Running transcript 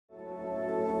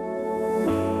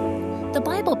The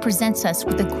Bible presents us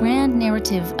with a grand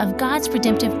narrative of God's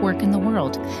redemptive work in the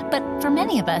world. But for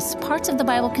many of us, parts of the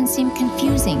Bible can seem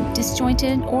confusing,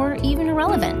 disjointed, or even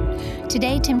irrelevant.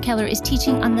 Today, Tim Keller is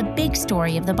teaching on the big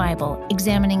story of the Bible,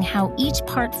 examining how each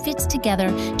part fits together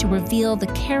to reveal the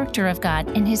character of God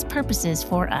and His purposes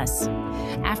for us.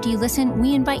 After you listen,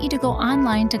 we invite you to go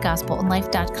online to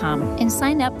gospelandlife.com and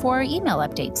sign up for our email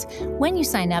updates. When you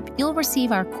sign up, you'll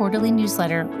receive our quarterly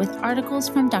newsletter with articles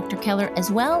from Dr. Keller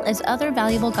as well as other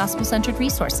valuable gospel-centered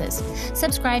resources.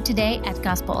 Subscribe today at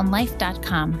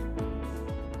gospelandlife.com.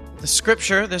 The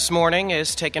scripture this morning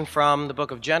is taken from the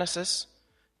book of Genesis,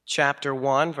 chapter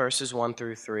 1, verses 1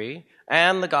 through 3,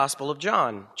 and the Gospel of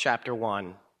John, chapter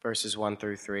 1, verses 1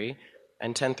 through 3,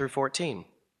 and 10 through 14.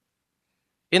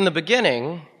 In the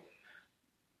beginning,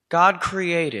 God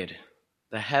created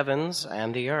the heavens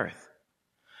and the earth.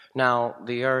 Now,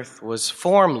 the earth was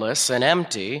formless and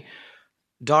empty.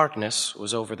 Darkness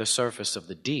was over the surface of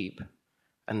the deep,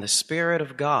 and the Spirit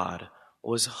of God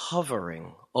was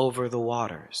hovering over the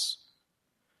waters.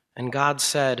 And God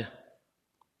said,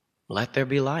 "Let there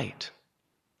be light."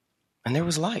 And there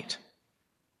was light.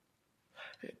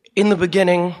 In the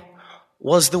beginning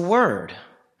was the Word,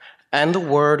 and the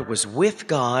Word was with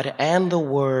God, and the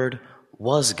Word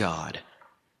was God.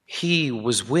 He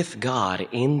was with God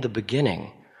in the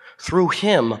beginning. Through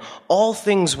Him, all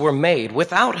things were made.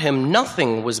 Without Him,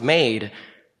 nothing was made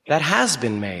that has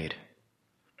been made.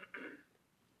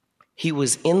 He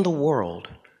was in the world,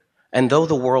 and though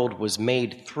the world was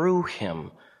made through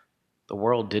Him, the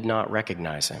world did not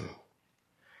recognize Him.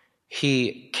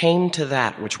 He came to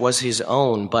that which was His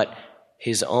own, but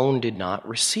His own did not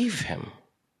receive Him.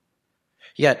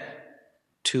 Yet,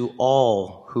 to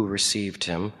all who received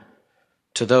Him,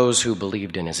 to those who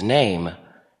believed in His name,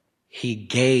 He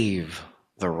gave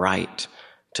the right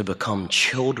to become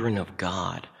children of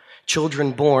God,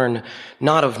 children born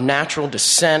not of natural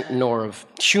descent, nor of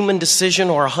human decision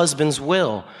or a husband's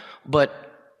will, but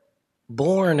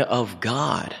born of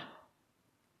God.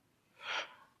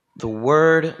 The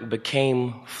Word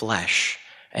became flesh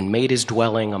and made His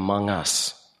dwelling among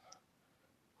us.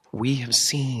 We have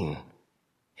seen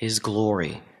His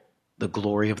glory, the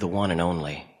glory of the one and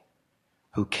only,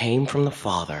 who came from the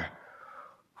Father,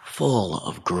 full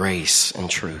of grace and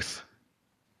truth.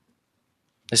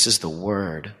 This is the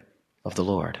word of the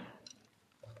Lord.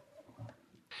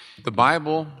 The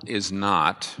Bible is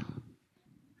not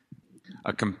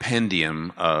a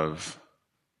compendium of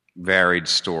varied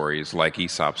stories like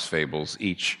Aesop's fables,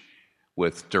 each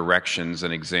with directions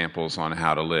and examples on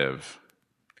how to live.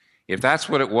 If that's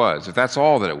what it was, if that's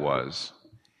all that it was,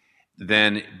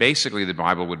 then basically the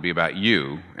Bible would be about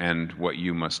you and what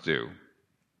you must do.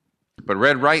 But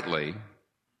read rightly,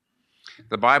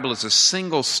 the Bible is a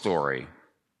single story,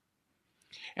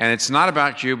 and it's not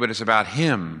about you, but it's about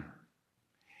Him.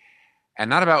 And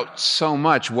not about so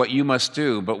much what you must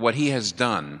do, but what He has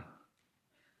done.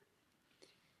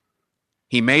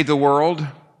 He made the world.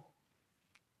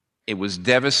 It was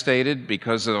devastated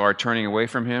because of our turning away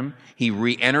from Him. He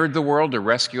re-entered the world to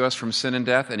rescue us from sin and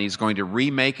death, and He's going to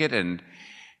remake it. And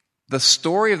the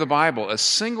story of the Bible, a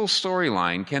single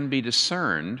storyline, can be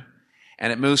discerned,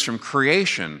 and it moves from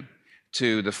creation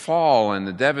to the fall and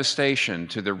the devastation,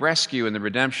 to the rescue and the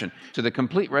redemption, to the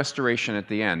complete restoration at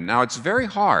the end. Now, it's very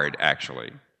hard,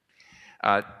 actually,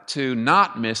 to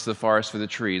not miss the forest for the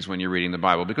trees when you're reading the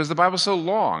Bible, because the Bible's so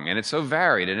long, and it's so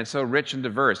varied, and it's so rich and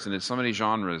diverse, and it's so many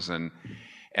genres, and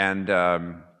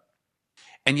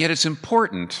yet it's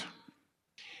important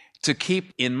to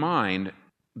keep in mind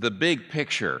the big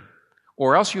picture,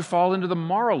 or else you fall into the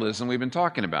moralism we've been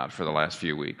talking about for the last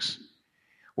few weeks,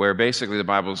 where basically the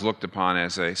Bible is looked upon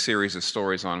as a series of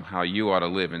stories on how you ought to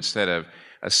live instead of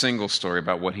a single story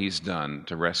about what He's done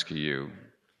to rescue you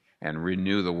and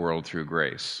renew the world through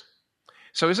grace.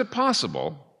 So is it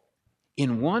possible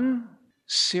in one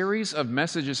series of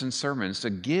messages and sermons to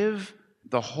give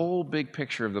the whole big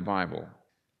picture of the Bible?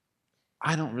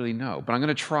 I don't really know, but I'm going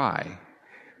to try.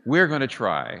 We're going to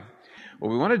try. What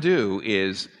we want to do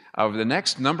is, over the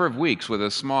next number of weeks, with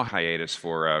a small hiatus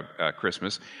for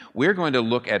Christmas, we're going to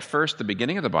look at first the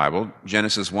beginning of the Bible,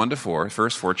 Genesis 1 to 4,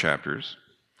 first 4 chapters,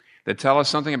 that tell us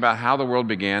something about how the world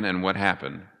began and what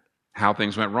happened, how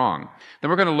things went wrong. Then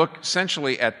we're going to look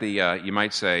essentially at the, you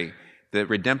might say, the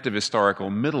redemptive historical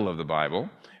middle of the Bible,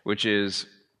 which is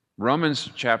Romans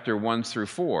chapter 1 through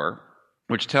 4,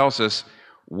 which tells us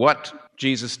what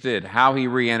Jesus did, how He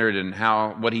re-entered, and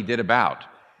what He did about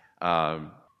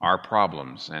our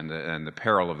problems and the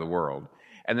peril of the world.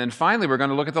 And then finally, we're going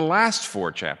to look at the last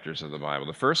 4 chapters of the Bible,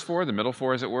 the first 4, the middle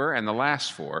 4, as it were, and the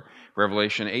last 4,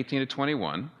 Revelation 18 to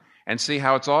 21, and see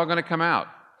how it's all going to come out.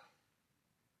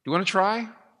 You want to try?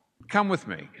 Come with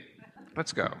me.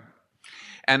 Let's go.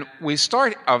 And we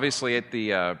start, obviously,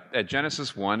 at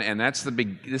Genesis 1, and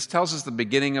this tells us the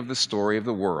beginning of the story of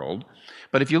the world.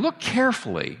 But if you look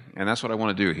carefully, and that's what I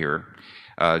want to do here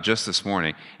just this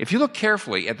morning, if you look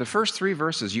carefully at the first 3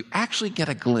 verses, you actually get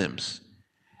a glimpse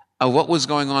of what was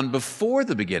going on before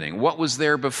the beginning, what was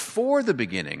there before the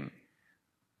beginning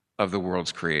of the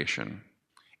world's creation.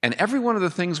 And every one of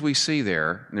the things we see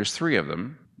there, and there's 3 of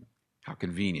them, how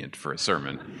convenient for a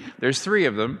sermon, there's 3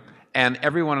 of them, and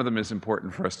every one of them is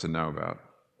important for us to know about.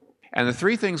 And the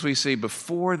 3 things we see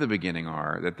before the beginning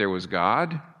are that there was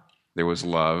God, there was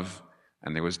love,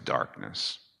 and there was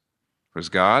darkness. There was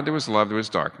God, there was love, there was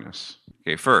darkness.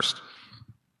 Okay, first,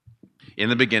 in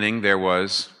the beginning there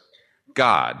was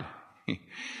God. In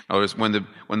other words,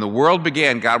 when the world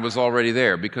began, God was already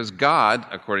there, because God,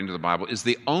 according to the Bible, is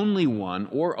the only one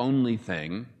or only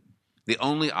thing, the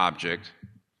only object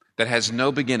that has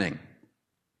no beginning.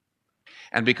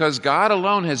 And because God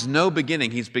alone has no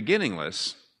beginning, he's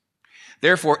beginningless,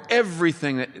 therefore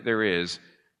everything that there is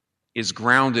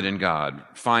grounded in God,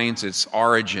 finds its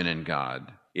origin in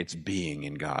God, its being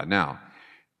in God. Now,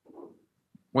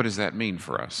 what does that mean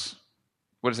for us?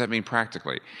 What does that mean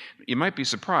practically? You might be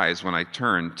surprised when I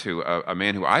turn to a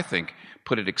man who I think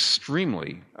put it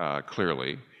extremely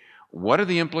clearly. What are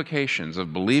the implications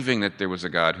of believing that there was a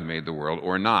God who made the world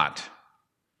or not?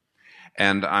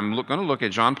 And I'm going to look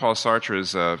at Jean-Paul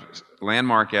Sartre's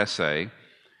landmark essay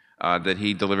that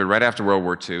he delivered right after World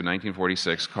War II,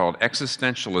 1946, called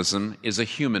Existentialism is a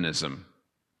Humanism.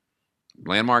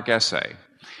 Landmark essay.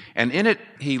 And in it,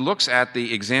 he looks at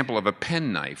the example of a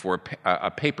pen knife, or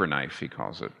a paper knife, he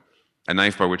calls it, a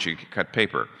knife by which you cut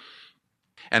paper.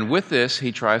 And with this,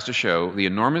 he tries to show the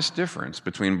enormous difference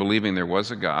between believing there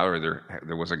was a God, or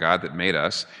there was a God that made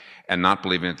us, and not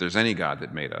believing that there's any God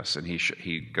that made us. And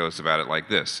he goes about it like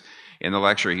this. In the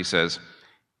lecture, he says,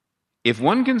 if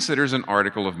one considers an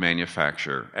article of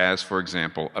manufacture as, for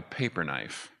example, a paper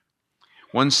knife,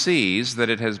 one sees that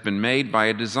it has been made by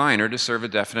a designer to serve a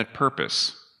definite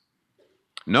purpose.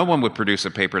 No one would produce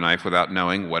a paper knife without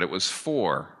knowing what it was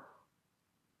for.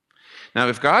 Now,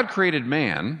 if God created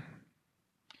man,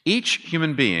 each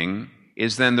human being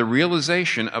is then the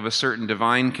realization of a certain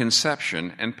divine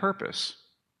conception and purpose.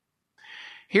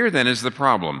 Here, then, is the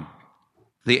problem.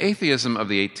 The atheism of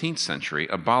the 18th century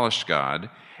abolished God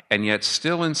and yet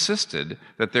still insisted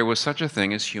that there was such a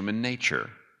thing as human nature,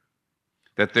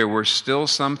 that there were still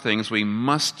some things we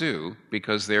must do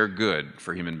because they're good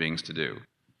for human beings to do.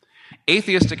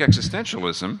 Atheistic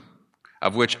existentialism,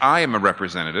 of which I am a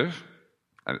representative,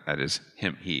 that is,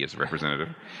 he is a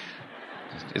representative.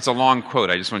 It's a long quote,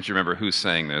 I just want you to remember who's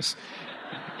saying this.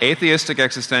 Atheistic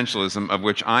existentialism, of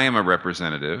which I am a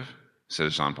representative,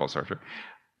 says Jean-Paul Sartre,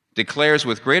 declares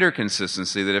with greater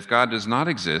consistency that if God does not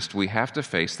exist, we have to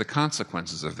face the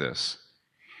consequences of this.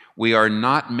 We are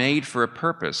not made for a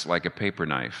purpose like a paper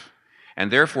knife,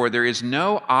 and therefore there is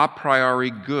no a priori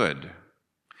good.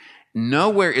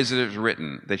 Nowhere is it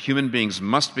written that human beings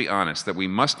must be honest, that we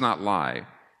must not lie,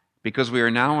 because we are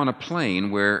now on a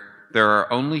plane where there are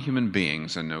only human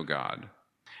beings and no God.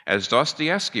 As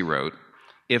Dostoevsky wrote,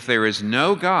 if there is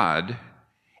no God,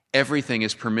 everything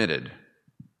is permitted.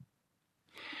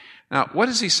 Now, what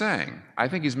is he saying? I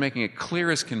think he's making it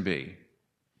clear as can be.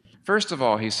 First of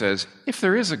all, he says, if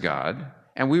there is a God,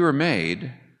 and we were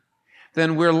made,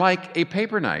 then we're like a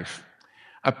paper knife.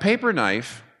 A paper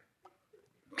knife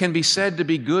can be said to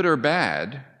be good or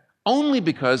bad only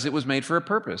because it was made for a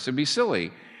purpose. It'd be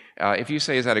silly. If you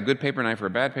say, is that a good paper knife or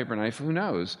a bad paper knife? Who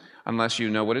knows, unless you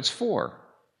know what it's for.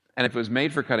 And if it was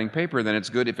made for cutting paper, then it's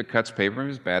good if it cuts paper, and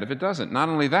it's bad if it doesn't. Not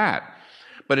only that,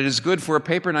 but it is good for a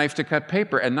paper knife to cut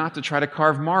paper and not to try to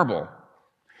carve marble.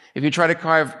 If you try to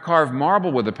carve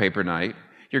marble with a paper knife,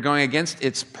 you're going against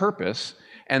its purpose,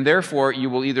 and therefore you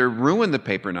will either ruin the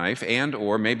paper knife and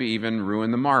or maybe even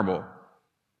ruin the marble.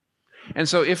 And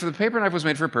so if the paper knife was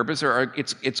made for a purpose,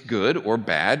 it's good or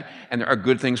bad, and there are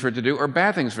good things for it to do or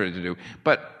bad things for it to do.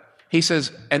 But he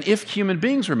says, and if human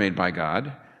beings were made by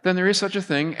God, then there is such a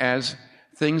thing as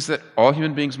things that all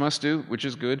human beings must do, which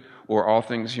is good, or all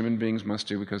things human beings must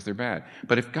do because they're bad.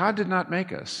 But if God did not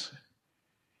make us,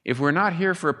 if we're not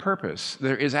here for a purpose,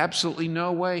 there is absolutely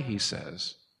no way, he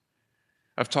says,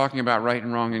 of talking about right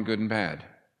and wrong and good and bad.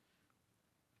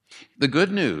 The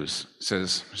good news,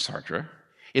 says Sartre,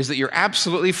 is that you're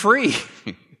absolutely free.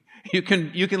 You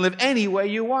can live any way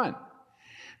you want.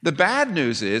 The bad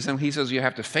news is, and he says you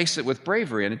have to face it with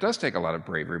bravery, and it does take a lot of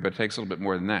bravery, but it takes a little bit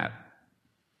more than that,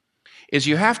 is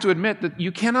you have to admit that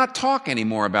you cannot talk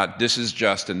anymore about this is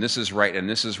just and this is right and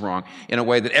this is wrong in a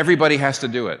way that everybody has to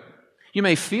do it. You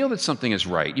may feel that something is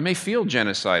right. You may feel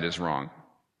genocide is wrong.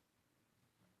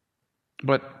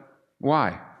 But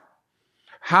why?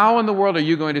 How in the world are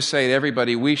you going to say to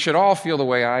everybody, we should all feel the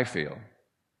way I feel?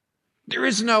 There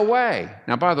is no way.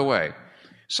 Now, by the way,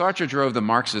 Sartre drove the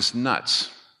Marxists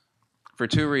nuts for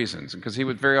two reasons, because he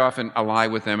would very often ally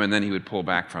with them and then he would pull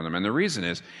back from them. And the reason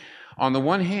is, on the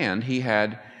one hand, he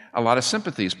had a lot of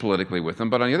sympathies politically with them,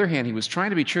 but on the other hand, he was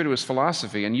trying to be true to his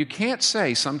philosophy, and you can't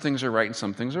say some things are right and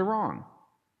some things are wrong.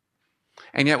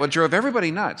 And yet what drove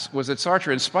everybody nuts was that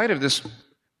Sartre, in spite of this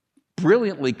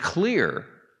brilliantly clear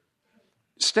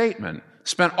statement,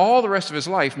 spent all the rest of his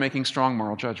life making strong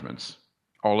moral judgments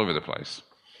all over the place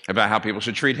about how people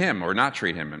should treat him or not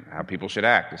treat him and how people should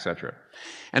act, etc.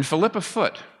 And Philippa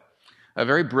Foot, a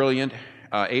very brilliant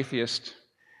atheist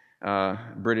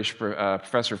British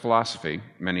professor of philosophy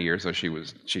many years, though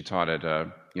she taught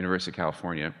at University of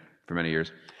California for many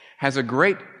years, has a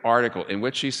great article in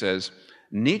which she says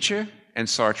Nietzsche and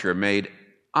Sartre made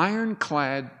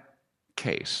ironclad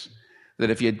case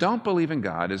that if you don't believe in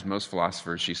God, as most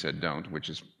philosophers, she said, don't, which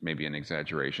is maybe an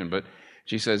exaggeration, but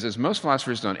she says, as most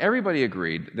philosophers don't, everybody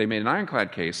agreed, they made an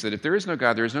ironclad case that if there is no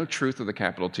God, there is no truth with a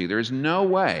capital T. There is no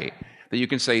way that you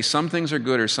can say some things are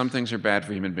good or some things are bad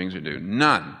for human beings to do.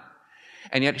 None.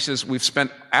 And yet, she says,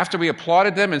 after we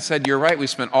applauded them and said, you're right, we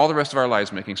spent all the rest of our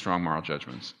lives making strong moral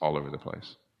judgments all over the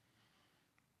place.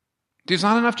 It's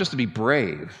not enough just to be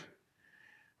brave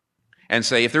and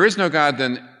say, if there is no God,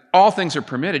 then all things are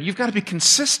permitted. You've got to be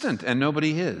consistent, and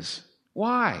nobody is.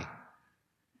 Why?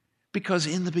 Because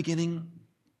in the beginning,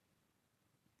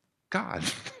 God.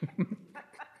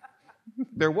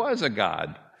 There was a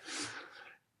God.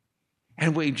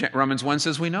 And Romans 1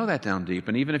 says we know that down deep,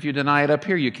 and even if you deny it up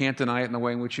here, you can't deny it in the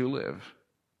way in which you live.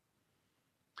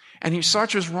 And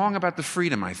Sartre's wrong about the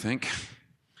freedom, I think.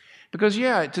 Because,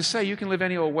 to say you can live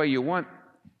any old way you want,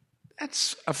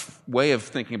 that's a way of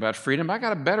thinking about freedom. I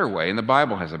got a better way, and the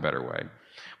Bible has a better way.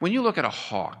 When you look at a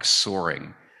hawk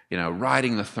soaring,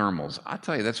 riding the thermals, I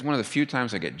tell you, that's one of the few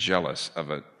times I get jealous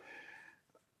of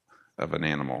an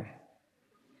animal.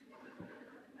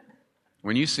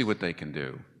 When you see what they can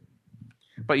do.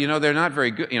 But, they're not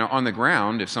very good. On the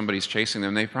ground, if somebody's chasing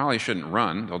them, they probably shouldn't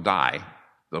run. They'll die.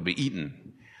 They'll be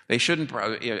eaten. They shouldn't,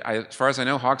 as far as I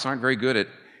know, hawks aren't very good at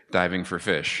diving for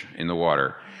fish in the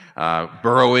water,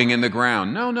 burrowing in the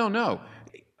ground. No.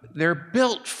 They're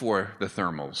built for the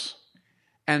thermals.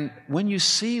 And when you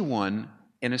see one,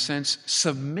 in a sense,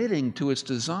 submitting to its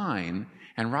design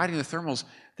and riding the thermals,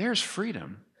 there's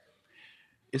freedom.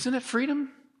 Isn't it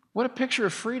freedom? What a picture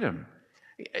of freedom.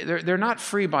 They're not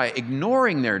free by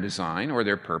ignoring their design or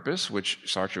their purpose, which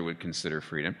Sartre would consider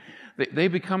freedom. They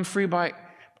become free by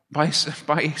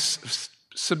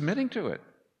submitting to it.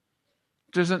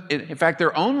 In fact,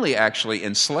 they're only actually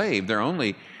enslaved. They're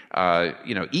only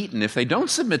eaten if they don't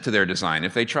submit to their design,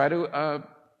 if they try to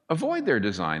avoid their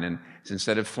design. And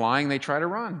instead of flying, they try to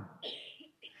run.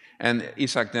 And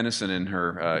Isak Dinesen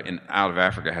in Out of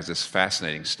Africa has this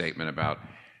fascinating statement about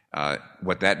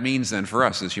what that means then for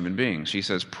us as human beings. She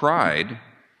says, pride,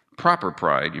 proper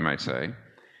pride, you might say,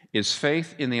 is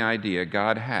faith in the idea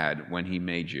God had when he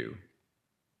made you.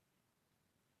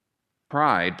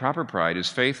 Pride, proper pride, is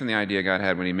faith in the idea God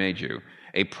had when he made you.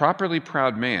 A properly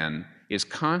proud man is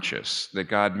conscious that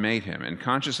God made him and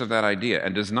conscious of that idea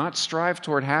and does not strive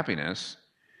toward happiness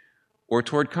or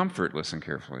toward comfort, listen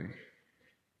carefully,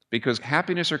 because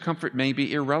happiness or comfort may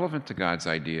be irrelevant to God's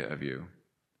idea of you.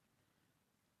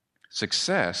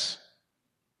 Success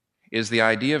is the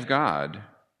idea of God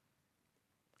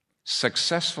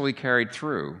successfully carried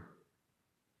through,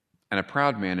 and a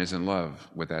proud man is in love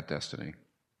with that destiny.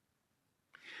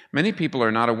 Many people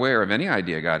are not aware of any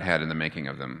idea God had in the making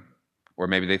of them, or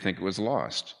maybe they think it was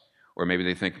lost, or maybe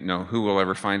they think, no, who will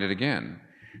ever find it again?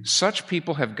 Such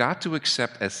people have got to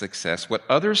accept as success what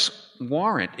others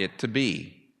warrant it to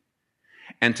be,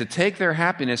 and to take their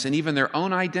happiness and even their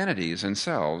own identities and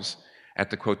selves at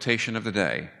the quotation of the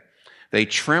day. They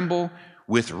tremble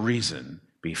with reason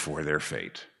before their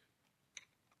fate.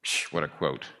 What a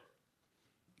quote.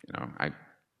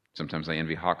 Sometimes I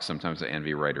envy hawks, sometimes I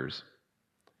envy writers.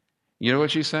 You know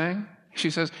what she's saying? She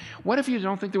says, what if you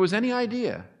don't think there was any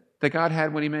idea that God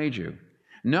had when he made you?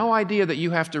 No idea that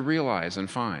you have to realize and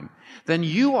find. Then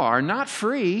you are not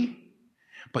free,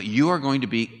 but you are going to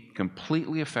be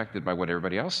completely affected by what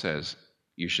everybody else says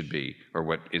you should be, or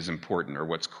what is important, or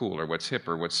what's cool, or what's hip,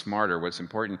 or what's smart, or what's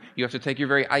important. You have to take your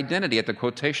very identity at the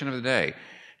quotation of the day.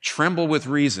 Tremble with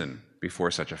reason before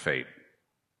such a fate.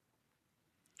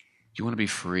 Do you want to be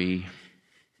free?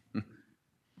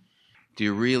 Do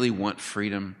you really want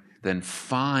freedom? Then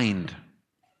find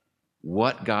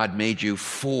what God made you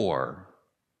for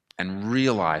and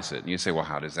realize it. And you say, well,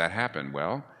 how does that happen?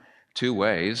 Well, two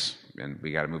ways, and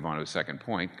we got to move on to the second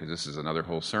point because this is another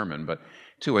whole sermon, but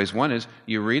two ways. One is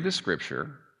you read the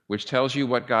Scripture, which tells you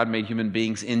what God made human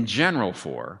beings in general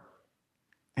for,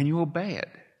 and you obey it.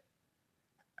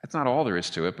 That's not all there is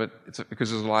to it, but it's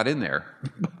because there's a lot in there.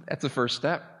 That's the first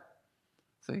step.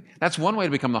 See? That's one way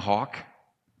to become the hawk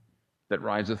that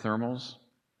rides the thermals.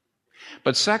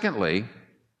 But secondly,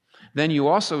 then you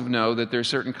also know that there's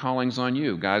certain callings on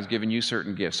you. God's given you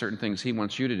certain gifts, certain things He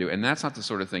wants you to do. And that's not the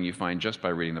sort of thing you find just by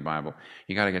reading the Bible.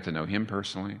 You got to get to know Him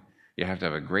personally. You have to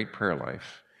have a great prayer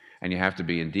life. And you have to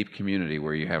be in deep community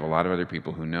where you have a lot of other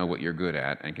people who know what you're good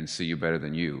at and can see you better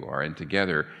than you are. And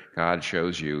together, God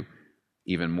shows you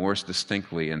even more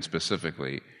distinctly and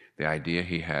specifically the idea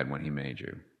He had when He made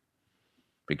you.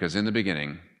 Because in the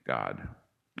beginning, God.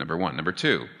 Number one. Number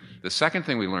two, the second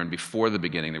thing we learned, before the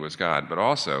beginning there was God, but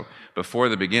also before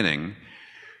the beginning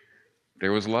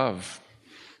there was love.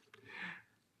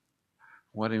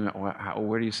 Where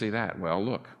do you see that? Well,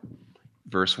 look.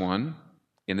 Verse 1,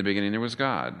 in the beginning there was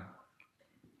God.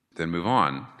 Then move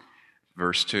on.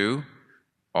 Verse 2,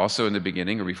 also in the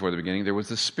beginning or before the beginning there was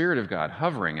the Spirit of God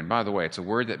hovering. And by the way, it's a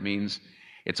word that means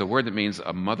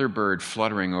a mother bird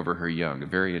fluttering over her young.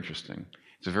 Very interesting.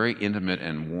 It's a very intimate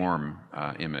and warm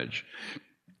image.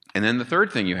 And then the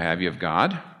third thing you have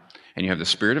God, and you have the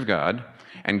Spirit of God,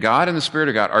 and God and the Spirit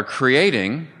of God are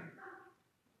creating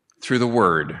through the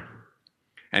Word.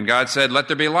 And God said, let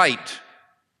there be light.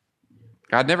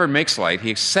 God never makes light.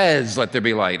 He says, let there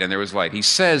be light, and there was light. He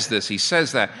says this, He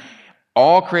says that.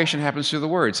 All creation happens through the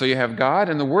Word. So you have God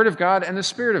and the Word of God and the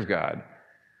Spirit of God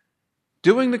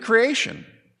doing the creation.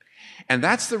 And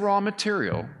that's the raw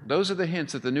material. Those are the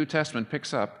hints that the New Testament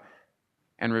picks up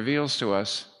and reveals to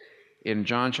us in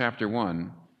John chapter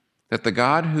 1, that the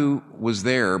God who was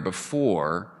there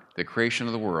before the creation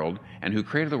of the world and who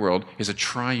created the world is a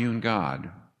triune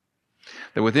God.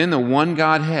 That within the one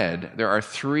Godhead, there are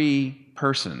three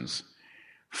persons: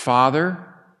 Father,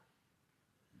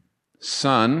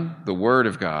 Son, the Word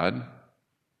of God,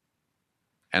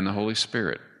 and the Holy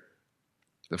Spirit.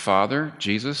 The Father,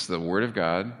 Jesus, the Word of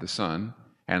God, the Son,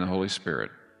 and the Holy Spirit.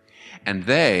 And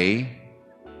they,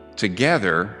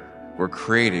 together, were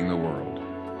creating the world.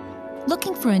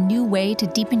 Looking for a new way to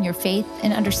deepen your faith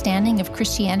and understanding of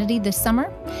Christianity this summer?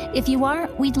 If you are,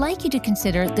 we'd like you to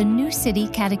consider the New City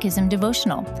Catechism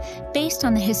Devotional. Based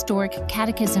on the historic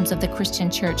catechisms of the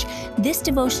Christian Church, this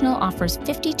devotional offers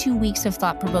 52 weeks of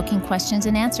thought-provoking questions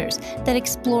and answers that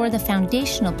explore the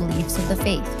foundational beliefs of the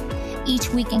faith.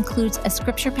 Each week includes a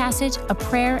scripture passage, a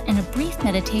prayer, and a brief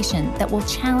meditation that will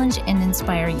challenge and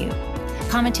inspire you.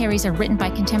 Commentaries are written by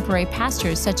contemporary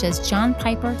pastors such as John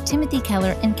Piper, Timothy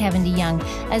Keller, and Kevin DeYoung,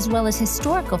 as well as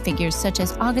historical figures such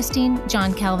as Augustine,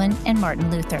 John Calvin, and Martin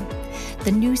Luther.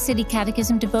 The New City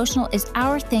Catechism Devotional is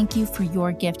our thank you for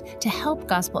your gift to help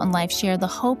Gospel in Life share the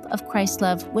hope of Christ's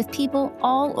love with people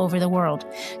all over the world.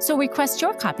 So request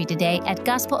your copy today at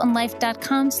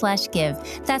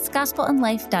gospelinlife.com/give. That's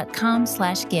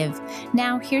gospelinlife.com/give.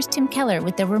 Now, here's Tim Keller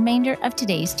with the remainder of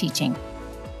today's teaching.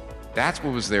 That's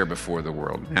what was there before the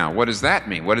world. Now, what does that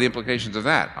mean? What are the implications of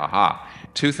that? Aha,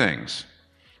 two things.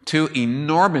 Two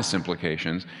enormous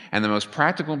implications, and the most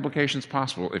practical implications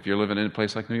possible if you're living in a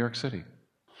place like New York City.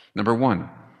 Number one,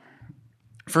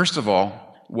 first of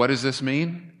all, what does this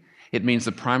mean? It means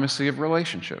the primacy of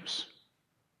relationships.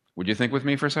 Would you think with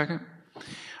me for a second?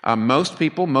 Most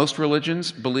people, most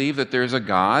religions believe that there's a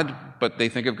God, but they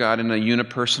think of God in a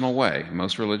unipersonal way.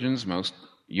 Most religions, most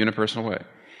unipersonal way.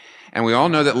 And we all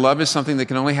know that love is something that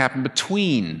can only happen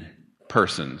between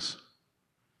persons.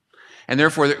 And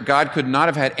therefore, God could not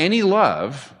have had any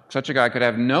love, such a God could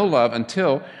have no love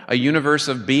until a universe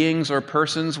of beings or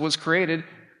persons was created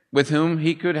with whom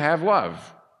He could have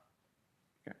love.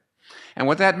 Okay. And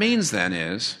what that means then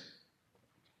is,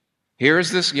 here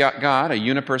is this God, a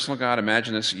unipersonal God,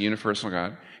 imagine this unipersonal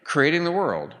God, creating the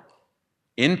world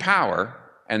in power,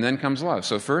 and then comes love.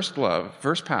 So first love,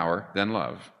 first power, then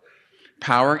love.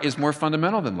 Power is more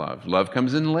fundamental than love. Love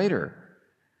comes in later.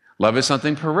 Love is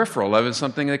something peripheral. Love is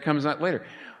something that comes out later.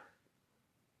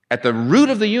 At the root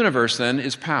of the universe, then,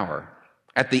 is power.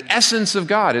 At the essence of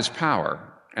God is power.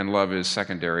 And love is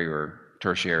secondary or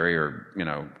tertiary or,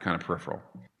 kind of peripheral.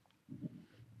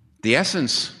 The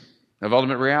essence of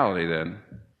ultimate reality, then,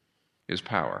 is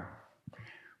power.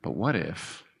 But what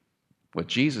if what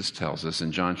Jesus tells us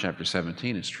in John chapter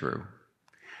 17 is true?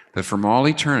 That from all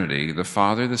eternity, the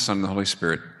Father, the Son, and the Holy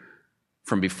Spirit,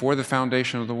 from before the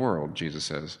foundation of the world, Jesus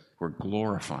says, we're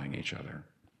glorifying each other.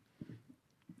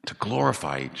 To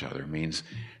glorify each other means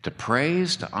to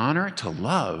praise, to honor, to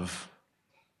love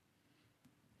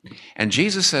And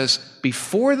Jesus says,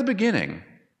 before the beginning,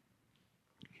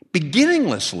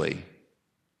 beginninglessly,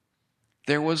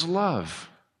 there was love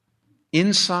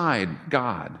inside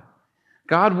God.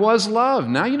 God was love.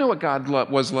 Now you know what God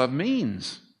was love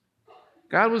means.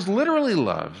 God was literally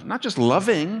love, not just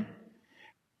loving.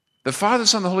 The Father, the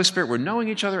Son, and the Holy Spirit were knowing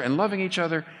each other and loving each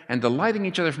other and delighting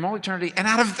each other from all eternity. And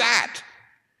out of that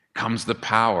comes the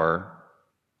power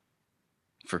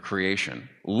for creation.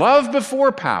 Love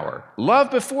before power.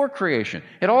 Love before creation.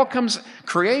 It all comes,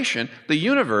 creation, the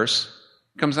universe,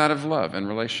 comes out of love and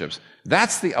relationships.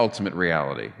 That's the ultimate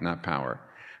reality, not power.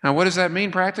 Now, what does that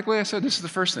mean practically? I said this is the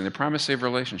first thing, the primacy of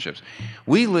relationships.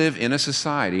 We live in a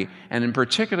society, and in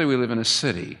particular, we live in a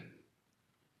city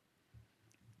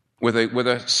with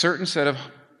a certain set of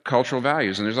cultural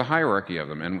values, and there's a hierarchy of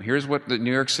them. And here's what the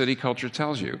New York City culture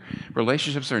tells you.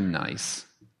 Relationships are nice.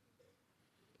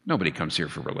 Nobody comes here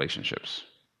for relationships.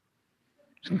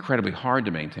 It's incredibly hard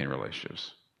to maintain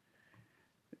relationships.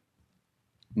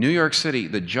 New York City,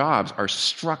 the jobs are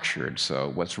structured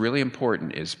so what's really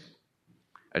important is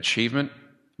achievement,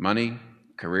 money,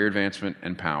 career advancement,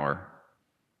 and power.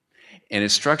 And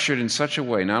it's structured in such a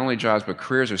way, not only jobs, but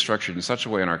careers are structured in such a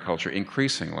way in our culture,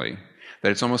 increasingly,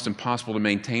 that it's almost impossible to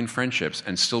maintain friendships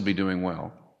and still be doing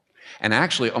well. And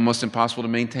actually almost impossible to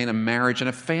maintain a marriage and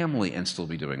a family and still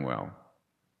be doing well.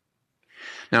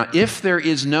 Now, if there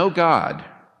is no God,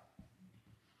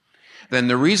 then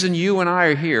the reason you and I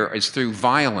are here is through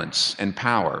violence and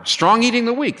power. Strong eating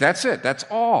the weak, that's it, that's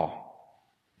all.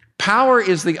 Power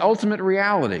is the ultimate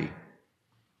reality.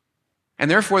 And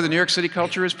therefore, the New York City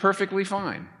culture is perfectly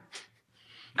fine,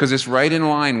 because it's right in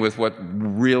line with what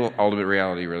real ultimate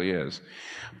reality really is.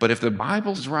 But if the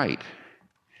Bible's right,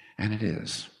 and it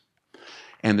is,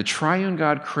 and the triune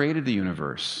God created the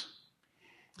universe,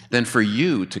 then for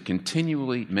you to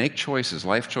continually make choices,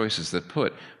 life choices that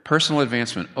put personal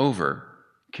advancement over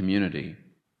community,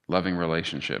 loving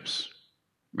relationships,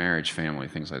 marriage, family,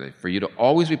 things like that, for you to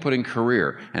always be putting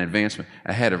career and advancement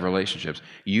ahead of relationships,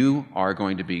 you're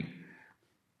going to be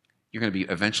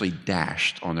eventually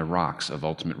dashed on the rocks of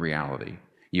ultimate reality.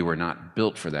 You were not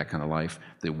built for that kind of life.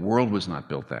 The world was not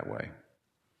built that way.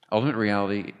 Ultimate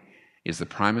reality is the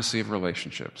primacy of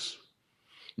relationships,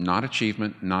 not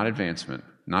achievement, not advancement,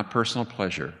 not personal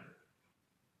pleasure.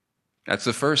 That's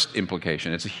the first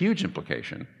implication. It's a huge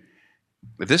implication.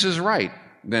 If this is right,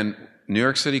 then New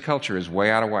York City culture is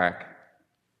way out of whack.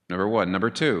 Number one. Number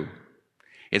two,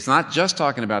 it's not just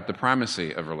talking about the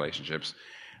primacy of relationships.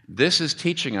 This is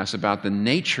teaching us about the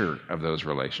nature of those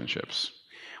relationships.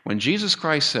 When Jesus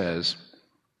Christ says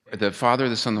the Father,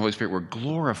 the Son, and the Holy Spirit were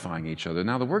glorifying each other,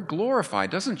 now the word glorify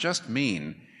doesn't just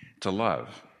mean to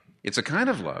love. It's a kind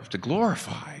of love. To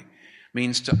glorify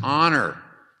means to honor,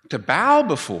 to bow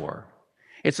before.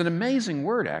 It's an amazing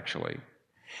word, actually.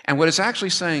 And what it's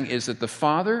actually saying is that the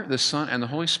Father, the Son, and the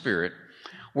Holy Spirit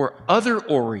were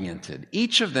other-oriented.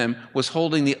 Each of them was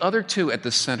holding the other two at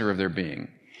the center of their being.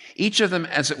 Each of them,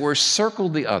 as it were,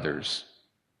 circled the others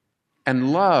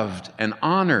and loved and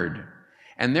honored.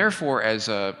 And therefore, as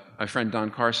my friend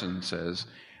Don Carson says,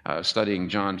 studying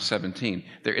John 17,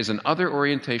 there is an other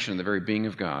orientation in the very being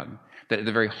of God. That at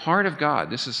the very heart of God,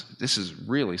 this is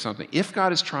really something. If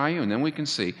God is triune, then we can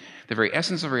see the very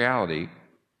essence of reality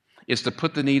is to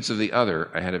put the needs of the other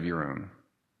ahead of your own,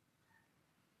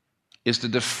 is to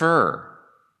defer,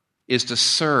 is to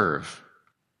serve,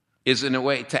 is in a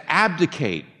way to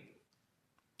abdicate.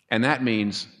 And that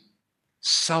means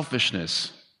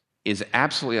selfishness is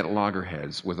absolutely at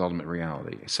loggerheads with ultimate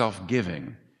reality.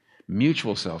 Self-giving,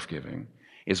 mutual self-giving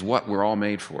is what we're all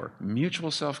made for.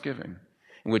 Mutual self-giving,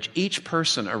 in which each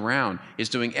person around is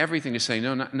doing everything to say,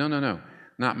 no,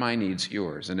 not my needs,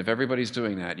 yours. And if everybody's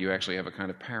doing that, you actually have a kind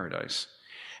of paradise.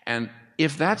 And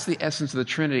if that's the essence of the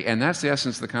Trinity, and that's the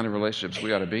essence of the kind of relationships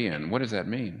we ought to be in, what does that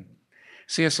mean?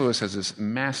 C.S. Lewis has this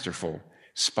masterful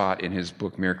spot in his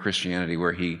book, Mere Christianity,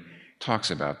 where he talks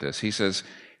about this. He says,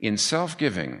 in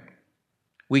self-giving,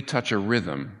 we touch a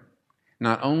rhythm,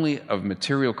 not only of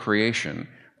material creation,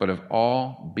 but of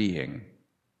all being.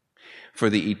 For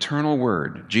the eternal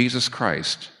Word, Jesus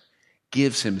Christ,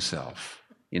 gives himself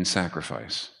in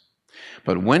sacrifice.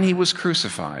 But when he was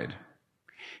crucified,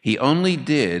 he only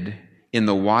did, in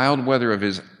the wild weather of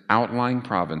his outlying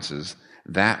provinces,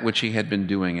 that which he had been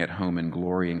doing at home in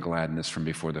glory and gladness from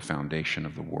before the foundation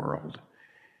of the world.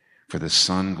 For the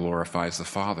Son glorifies the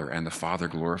Father, and the Father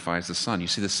glorifies the Son. You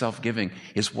see, the self-giving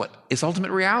is what is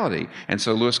ultimate reality. And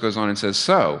so Lewis goes on and says,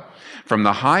 so, from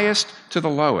the highest to the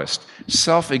lowest,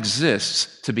 self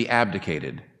exists to be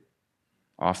abdicated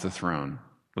off the throne.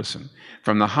 Listen,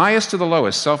 from the highest to the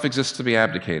lowest, self exists to be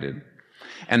abdicated.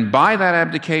 And by that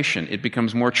abdication, it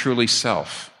becomes more truly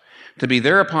self, to be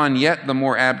thereupon yet the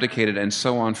more abdicated, and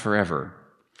so on forever.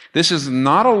 This is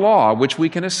not a law which we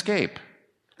can escape.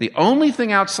 The only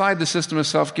thing outside the system of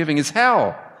self-giving is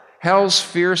hell, hell's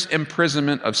fierce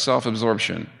imprisonment of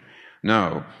self-absorption.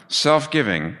 No,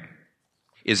 self-giving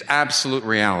is absolute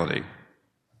reality.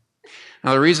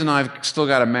 Now, the reason I've still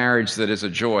got a marriage that is a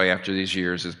joy after these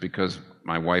years is because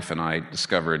my wife and I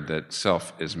discovered that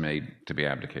self is made to be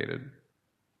abdicated.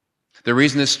 The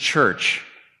reason this church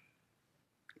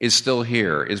is still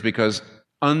here is because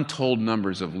untold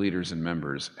numbers of leaders and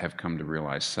members have come to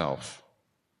realize self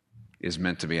is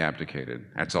meant to be abdicated.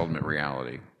 That's ultimate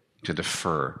reality. To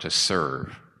defer, to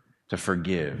serve, to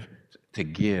forgive, to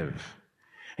give.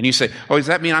 And you say, oh, does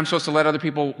that mean I'm supposed to let other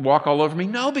people walk all over me?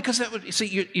 No, because that would,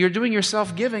 see, you're doing your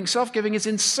self-giving. Self-giving is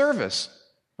in service,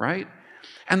 right?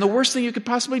 And the worst thing you could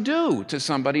possibly do to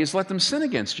somebody is let them sin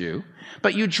against you.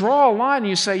 But you draw a line and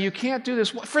you say, you can't do this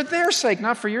for their sake,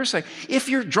 not for your sake. If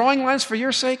you're drawing lines for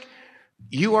your sake,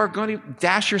 you are going to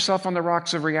dash yourself on the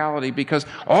rocks of reality, because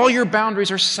all your boundaries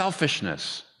are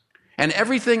selfishness. And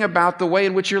everything about the way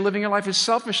in which you're living your life is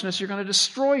selfishness. You're going to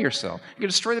destroy yourself. You're going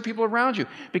to destroy the people around you,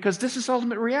 because this is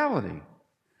ultimate reality.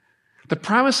 The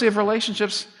primacy of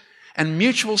relationships and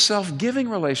mutual self-giving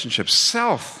relationships,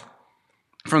 self,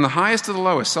 from the highest to the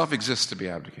lowest, self exists to be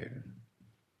abdicated.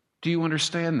 Do you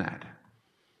understand that?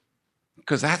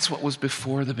 Because that's what was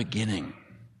before the beginning.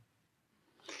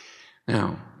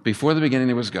 Now, before the beginning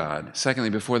there was God. Secondly,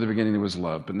 before the beginning there was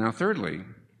love. But now thirdly,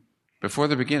 before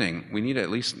the beginning, we need to at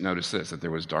least notice this, that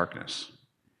there was darkness.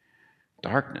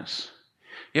 Darkness.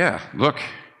 Yeah, look.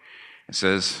 It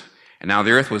says, and now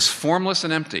the earth was formless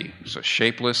and empty. So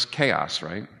shapeless chaos,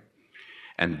 right?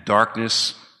 And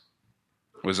darkness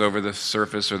was over the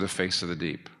surface or the face of the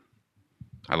deep.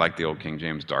 I like the old King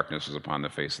James, darkness was upon the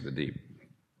face of the deep.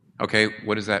 Okay,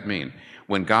 what does that mean?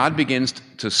 When God begins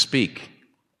to speak,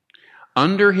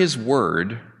 under his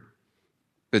word,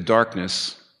 the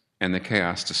darkness and the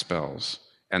chaos dispels,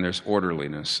 and there's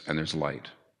orderliness and there's light,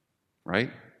 right?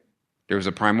 There was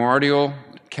a primordial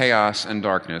chaos and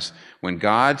darkness. When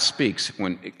God speaks,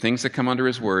 when things that come under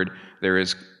his word, there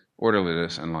is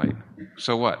orderliness and light.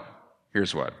 So what?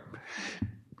 Here's what.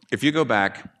 If you go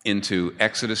back into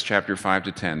Exodus chapter 5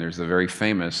 to 10, there's the very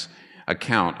famous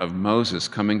account of Moses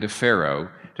coming to Pharaoh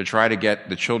to try to get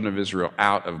the children of Israel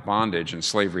out of bondage and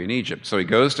slavery in Egypt. So he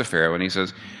goes to Pharaoh and he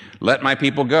says, let my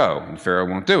people go. And Pharaoh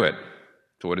won't do it.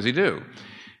 So what does he do?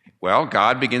 Well,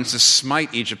 God begins to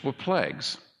smite Egypt with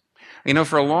plagues. You know,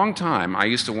 for a long time, I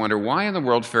used to wonder why in the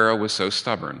world Pharaoh was so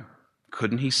stubborn.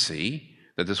 Couldn't he see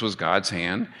that this was God's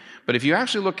hand? But if you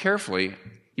actually look carefully,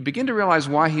 you begin to realize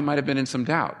why he might have been in some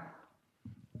doubt.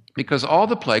 Because all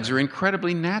the plagues are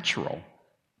incredibly natural.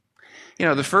 You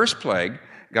know, the first plague,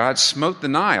 God smote the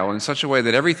Nile in such a way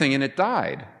that everything in it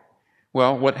died.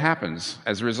 Well, what happens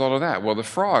as a result of that? Well, the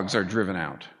frogs are driven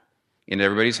out into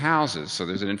everybody's houses, so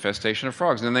there's an infestation of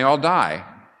frogs, and then they all die.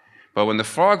 But when the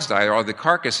frogs die, all the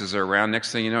carcasses are around.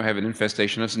 Next thing you know, have an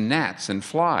infestation of gnats and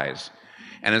flies.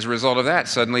 And as a result of that,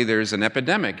 suddenly there's an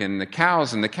epidemic, and the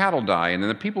cows and the cattle die, and then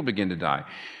the people begin to die.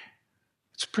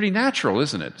 It's pretty natural,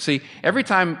 isn't it? See, every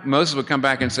time Moses would come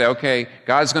back and say, okay,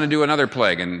 God's going to do another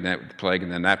plague, and that plague,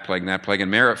 and then that plague, and that plague,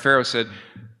 and Pharaoh said,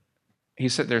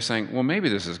 he's sitting there saying, well, maybe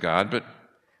this is God, but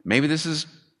maybe this is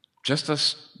just a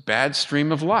bad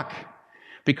stream of luck,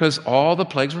 because all the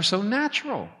plagues were so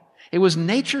natural. It was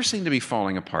nature seemed to be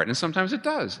falling apart, and sometimes it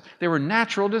does. They were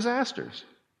natural disasters.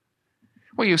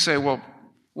 Well, you say, well,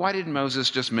 why didn't Moses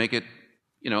just make it,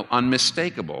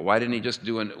 unmistakable? Why didn't he just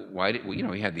do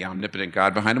he had the omnipotent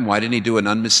God behind him. Why didn't he do an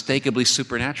unmistakably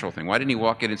supernatural thing? Why didn't he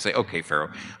walk in and say, okay,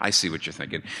 Pharaoh, I see what you're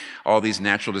thinking. All these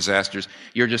natural disasters,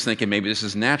 you're just thinking maybe this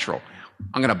is natural.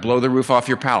 I'm going to blow the roof off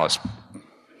your palace.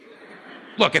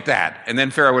 Look at that. And then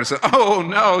Pharaoh would have said, oh,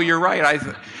 no, you're right.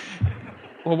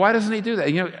 Well, why doesn't he do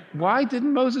that? Why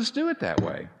didn't Moses do it that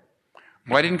way?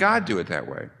 Why didn't God do it that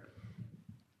way?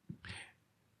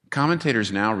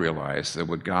 Commentators now realize that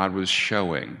what God was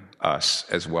showing us,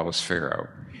 as well as Pharaoh,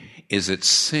 is that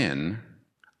sin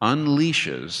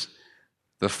unleashes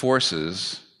the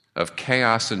forces of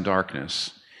chaos and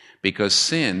darkness, because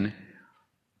sin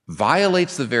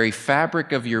violates the very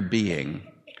fabric of your being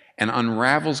and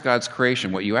unravels God's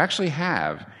creation. What you actually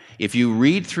have, if you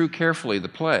read through carefully the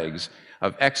plagues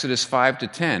of Exodus 5 to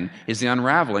 10, is the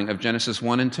unraveling of Genesis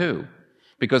 1 and 2.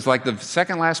 Because like the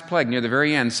second last plague, near the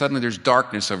very end, suddenly there's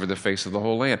darkness over the face of the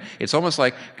whole land. It's almost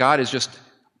like God is just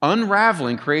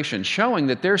unraveling creation, showing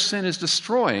that their sin is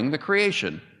destroying the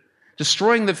creation,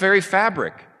 destroying the very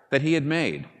fabric that he had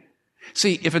made.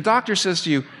 See, if a doctor says to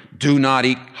you, do not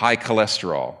eat high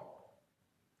cholesterol,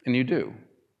 and you do.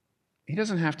 He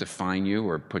doesn't have to fine you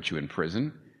or put you in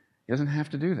prison. He doesn't have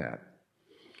to do that.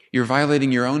 You're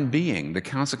violating your own being. The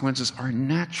consequences are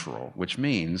natural, which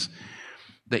means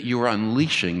that you are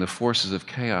unleashing the forces of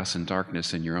chaos and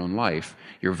darkness in your own life.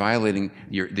 You're violating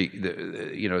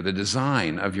the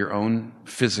design of your own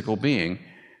physical being,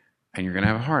 and you're going to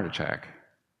have a heart attack.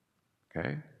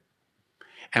 Okay?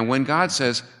 And when God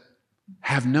says,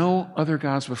 have no other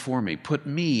gods before me, put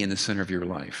me in the center of your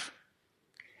life,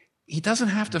 He doesn't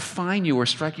have to fine you or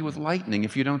strike you with lightning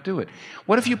if you don't do it.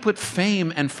 What if you put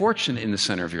fame and fortune in the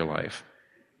center of your life?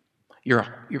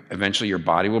 Eventually your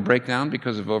body will break down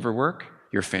because of overwork.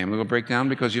 Your family will break down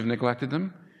because you've neglected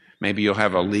them. Maybe you'll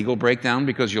have a legal breakdown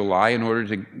because you'll lie in order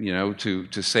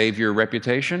to save your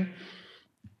reputation.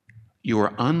 You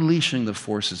are unleashing the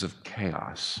forces of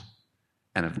chaos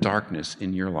and of darkness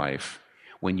in your life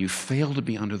when you fail to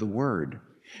be under the Word.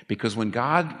 Because when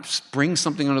God brings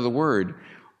something under the Word,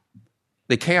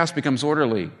 the chaos becomes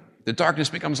orderly. The darkness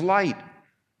becomes light.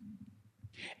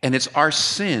 And it's our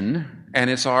sin, and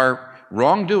it's our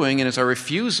wrongdoing, and it's our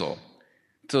refusal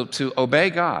to obey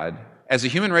God as a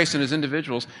human race and as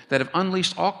individuals that have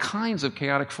unleashed all kinds of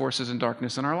chaotic forces and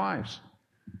darkness in our lives.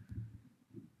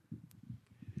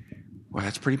 Well,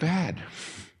 that's pretty bad.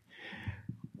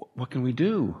 What can we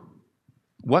do?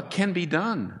 What can be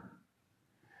done?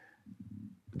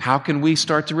 How can we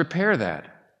start to repair that?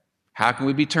 How can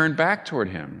we be turned back toward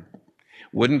Him?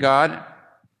 Wouldn't God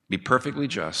be perfectly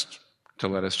just to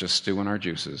let us just stew in our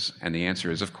juices? And the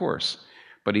answer is, of course.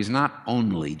 But He's not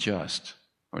only just.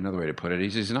 Or another way to put it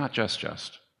is, He's not just.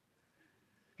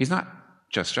 He's not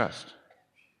just.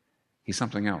 He's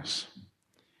something else.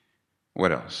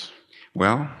 What else?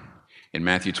 Well, in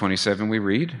Matthew 27 we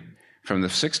read, from the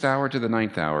 6th hour to the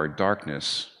 9th hour,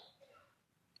 darkness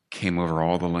came over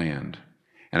all the land.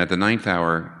 And at the 9th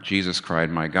hour, Jesus cried,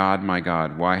 my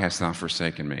God, why hast thou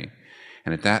forsaken me?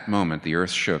 And at that moment, the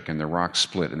earth shook, and the rocks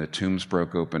split, and the tombs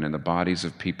broke open, and the bodies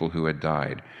of people who had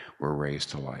died were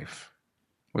raised to life.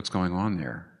 What's going on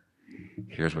there?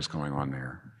 Here's what's going on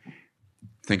there.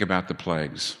 Think about the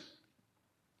plagues.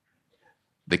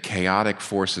 The chaotic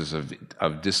forces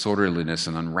of disorderliness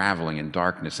and unraveling and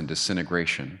darkness and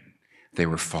disintegration, they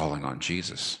were falling on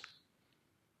Jesus.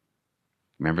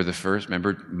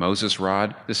 Remember Moses'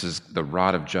 rod? This is the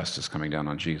rod of justice coming down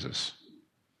on Jesus.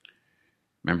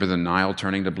 Remember the Nile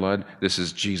turning to blood? This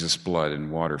is Jesus' blood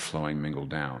and water flowing mingled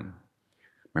down.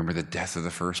 Remember the death of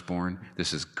the firstborn?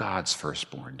 This is God's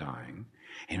firstborn dying.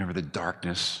 And remember the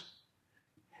darkness?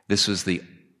 This was the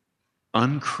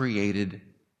uncreated,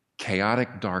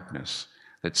 chaotic darkness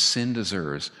that sin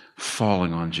deserves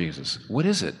falling on Jesus. What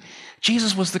is it?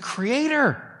 Jesus was the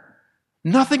creator.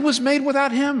 Nothing was made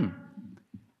without Him.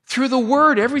 Through the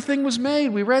Word, everything was made.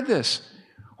 We read this.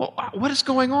 Well, what is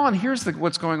going on? Here's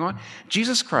what's going on.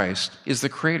 Jesus Christ is the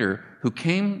creator who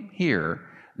came here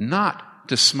not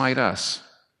to smite us,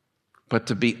 but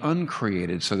to be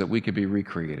uncreated so that we could be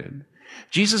recreated.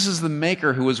 Jesus is the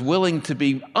maker who is willing to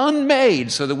be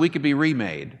unmade so that we could be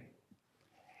remade.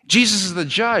 Jesus is the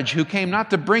judge who came not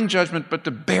to bring judgment, but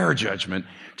to bear judgment,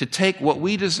 to take what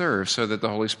we deserve so that the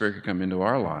Holy Spirit could come into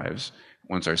our lives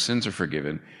once our sins are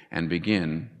forgiven and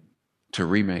begin to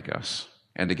remake us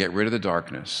and to get rid of the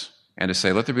darkness and to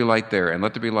say, let there be light there, and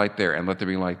let there be light there, and let there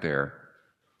be light there.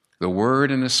 The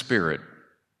Word and the Spirit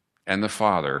and the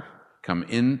Father come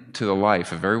into the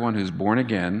life of everyone who's born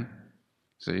again,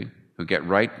 who get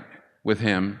right with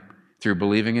Him through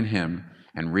believing in Him,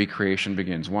 and recreation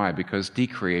begins. Why? Because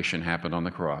decreation happened on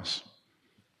the cross.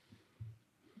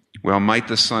 Well, might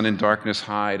the sun in darkness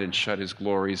hide and shut His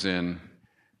glories in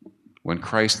when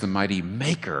Christ, the mighty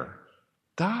Maker,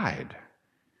 died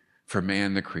for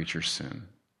man, the creature's sin.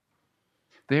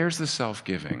 There's the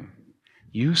self-giving.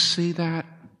 You see that,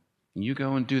 and you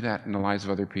go and do that in the lives of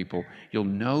other people, you'll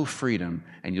know freedom,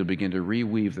 and you'll begin to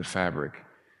reweave the fabric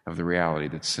of the reality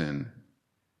that sin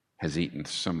has eaten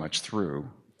so much through.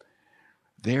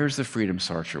 There's the freedom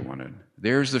Sartre wanted.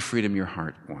 There's the freedom your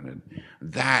heart wanted.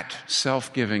 That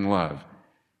self-giving love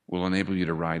will enable you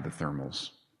to ride the thermals,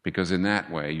 because in that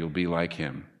way you'll be like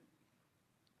Him.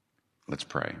 Let's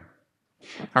pray.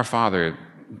 Our Father,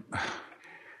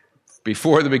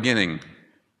 before the beginning,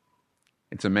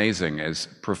 it's amazing, as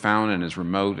profound and as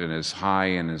remote and as high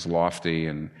and as lofty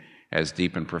and as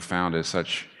deep and profound as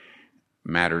such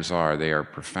matters are, they are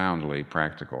profoundly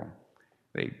practical.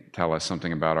 They tell us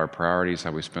something about our priorities,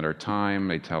 how we spend our time.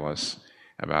 They tell us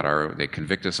they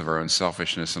convict us of our own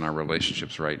selfishness in our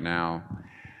relationships right now.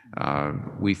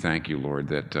 We thank you, Lord,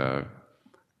 that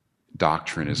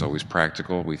doctrine is always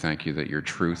practical. We thank you that your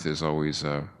truth is always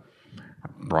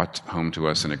brought home to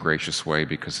us in a gracious way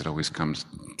because it always comes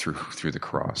through the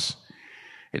cross.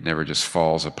 It never just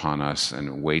falls upon us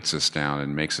and weights us down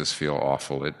and makes us feel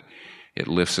awful. It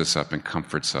lifts us up and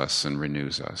comforts us and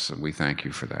renews us, and we thank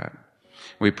you for that.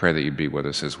 We pray that you'd be with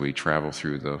us as we travel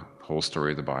through the whole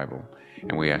story of the Bible,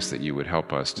 and we ask that you would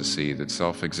help us to see that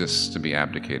self exists to be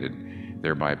abdicated,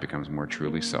 thereby it becomes more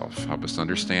truly self. Help us to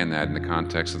understand that in the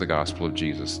context of the gospel of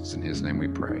Jesus. It's in his name we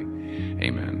pray.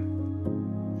 Amen.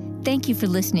 Thank you for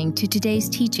listening to today's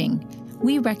teaching.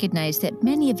 We recognize that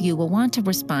many of you will want to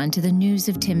respond to the news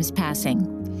of Tim's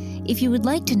passing. If you would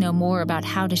like to know more about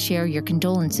how to share your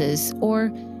condolences,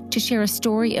 or to share a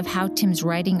story of how Tim's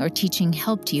writing or teaching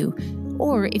helped you,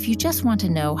 or if you just want to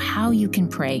know how you can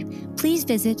pray, please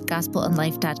visit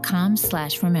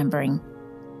gospelandlife.com/remembering.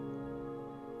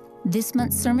 This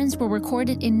month's sermons were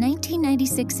recorded in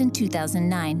 1996 and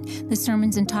 2009. The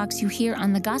sermons and talks you hear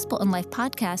on the Gospel and Life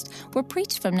podcast were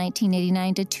preached from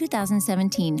 1989 to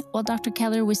 2017, while Dr.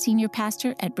 Keller was senior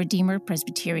pastor at Redeemer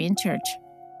Presbyterian Church.